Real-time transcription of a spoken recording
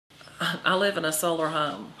I live in a solar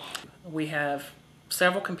home. We have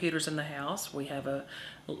several computers in the house. We have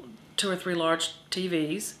 2 or 3 large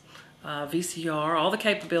TVs, VCR, all the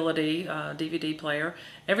capability, DVD player,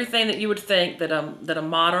 everything that you would think that a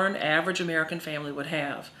modern, average American family would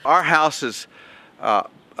have. Our house is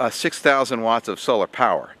 6,000 watts of solar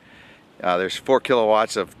power. There's 4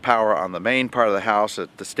 kilowatts of power on the main part of the house.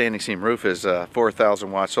 The standing seam roof is a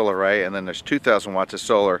 4,000 watt solar array, and then there's 2,000 watts of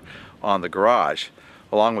solar on the garage,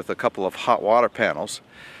 along with a couple of hot water panels.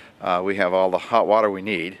 We have all the hot water we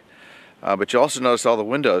need. But you also notice all the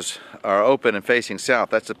windows are open and facing south.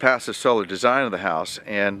 That's the passive solar design of the house,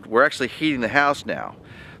 and we're actually heating the house now.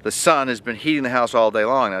 The sun has been heating the house all day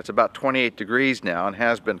long. Now it's about 28 degrees now and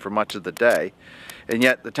has been for much of the day. And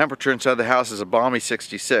yet the temperature inside the house is a balmy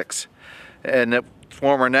 66. And it's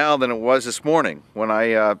warmer now than it was this morning when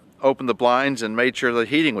I opened the blinds and made sure the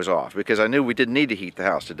heating was off, because I knew we didn't need to heat the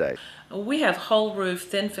house today. We have whole roof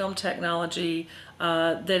thin film technology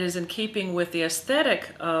that is in keeping with the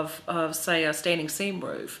aesthetic of say, a standing seam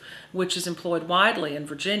roof, which is employed widely in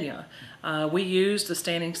Virginia. We use the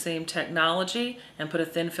standing seam technology and put a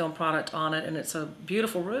thin film product on it, and it's a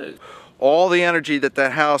beautiful roof. All the energy that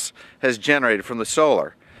house has generated from the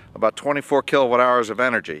solar, about 24 kilowatt hours of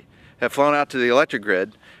energy, have flown out to the electric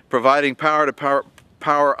grid, providing power to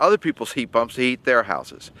power other people's heat pumps to heat their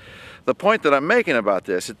houses. The point that I'm making about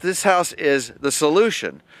this is that this house is the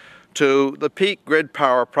solution to the peak grid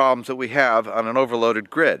power problems that we have on an overloaded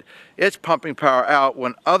grid. It's pumping power out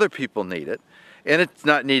when other people need it, and it's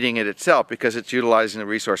not needing it itself because it's utilizing the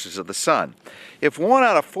resources of the sun. If 1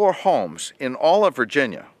 out of 4 homes in all of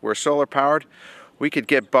Virginia were solar powered, we could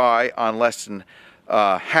get by on less than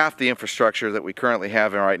half the infrastructure that we currently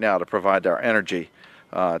have right now to provide our energy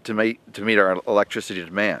to meet our electricity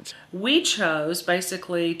demands. We chose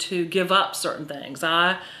basically to give up certain things.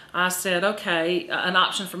 I said, okay, an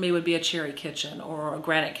option for me would be a cherry kitchen or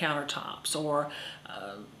granite countertops or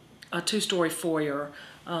a 2-story foyer.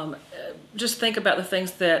 Just think about the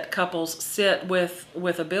things that couples sit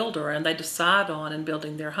with a builder and they decide on in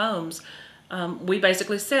building their homes. We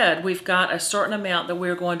basically said we've got a certain amount that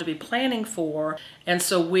we're going to be planning for, and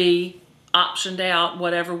so we optioned out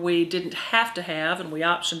whatever we didn't have to have, and we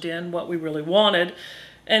optioned in what we really wanted,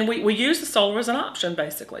 and we used the solar as an option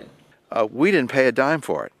basically. We didn't pay a dime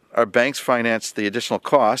for it. Our banks financed the additional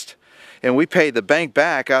cost, and we paid the bank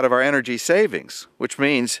back out of our energy savings, which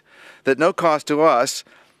means that no cost to us,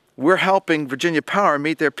 we're helping Virginia Power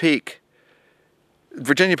meet their peak.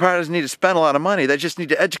 Virginia Power doesn't need to spend a lot of money. They just need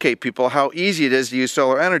to educate people how easy it is to use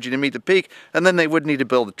solar energy to meet the peak, and then they wouldn't need to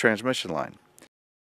build a transmission line.